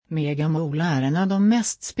Moolah är en av de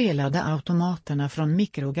mest spelade automaterna från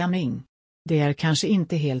mikrogaming. Det är kanske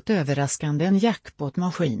inte helt överraskande en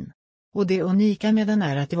jackpotmaskin. Och det unika med den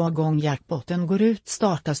är att var gång jackpotten går ut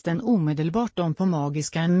startas den omedelbart om på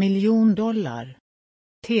magiska $1 miljon.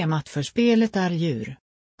 Temat för spelet är djur.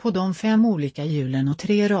 På de 5 olika hjulen och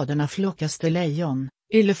 3 raderna flockas det lejon,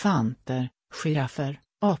 elefanter, giraffer,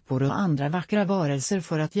 apor och andra vackra varelser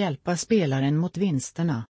för att hjälpa spelaren mot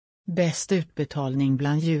vinsterna. Bäst utbetalning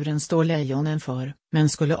bland djuren står lejonen för, men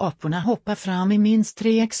skulle aporna hoppa fram i minst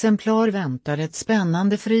 3 exemplar väntar ett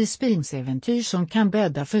spännande frispinsäventyr som kan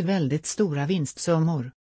bädda för väldigt stora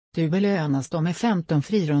vinstsummor. Du belönas då med 15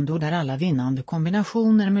 frirundor där alla vinnande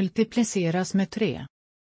kombinationer multipliceras med 3.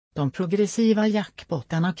 De progressiva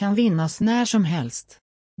jackpottarna kan vinnas när som helst.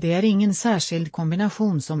 Det är ingen särskild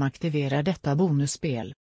kombination som aktiverar detta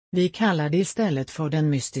bonusspel. Vi kallar det istället för den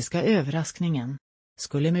mystiska överraskningen.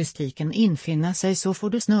 Skulle mystiken infinna sig så får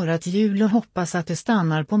du snurra ett hjul och hoppas att det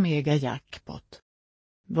stannar på mega jackpot.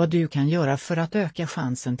 Vad du kan göra för att öka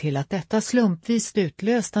chansen till att detta slumpvis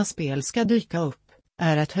utlösta spel ska dyka upp,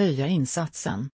 är att höja insatsen.